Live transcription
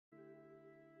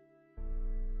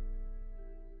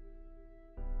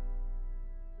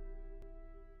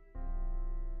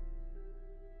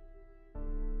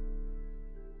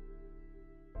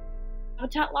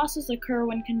Habitat losses occur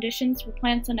when conditions for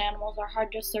plants and animals are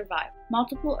hard to survive.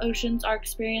 Multiple oceans are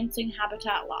experiencing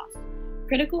habitat loss.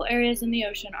 Critical areas in the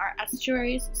ocean are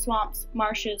estuaries, swamps,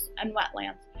 marshes, and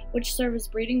wetlands, which serve as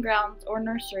breeding grounds or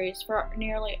nurseries for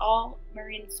nearly all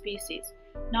marine species.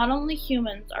 Not only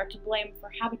humans are to blame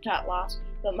for habitat loss,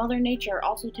 but Mother Nature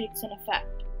also takes an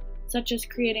effect, such as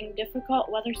creating difficult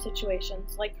weather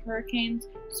situations like hurricanes,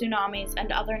 tsunamis,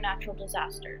 and other natural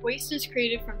disasters. Waste is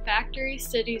created from factories,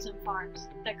 cities, and farms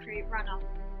that create runoff.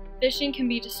 Fishing can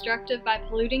be destructive by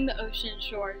polluting the ocean and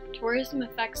shore. Tourism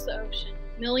affects the ocean.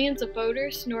 Millions of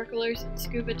boaters, snorkelers, and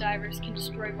scuba divers can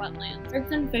destroy wetlands.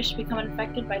 Birds and fish become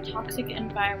infected by toxic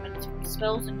environments from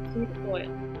spills and crude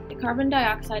oil. The carbon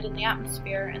dioxide in the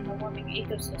atmosphere and the warming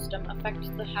ecosystem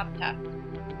affect the habitat.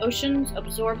 Oceans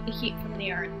absorb the heat from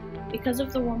the earth. Because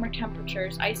of the warmer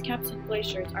temperatures, ice caps and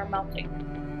glaciers are melting.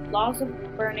 Laws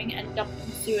of burning and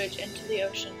dumping sewage into the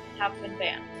ocean have been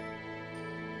banned.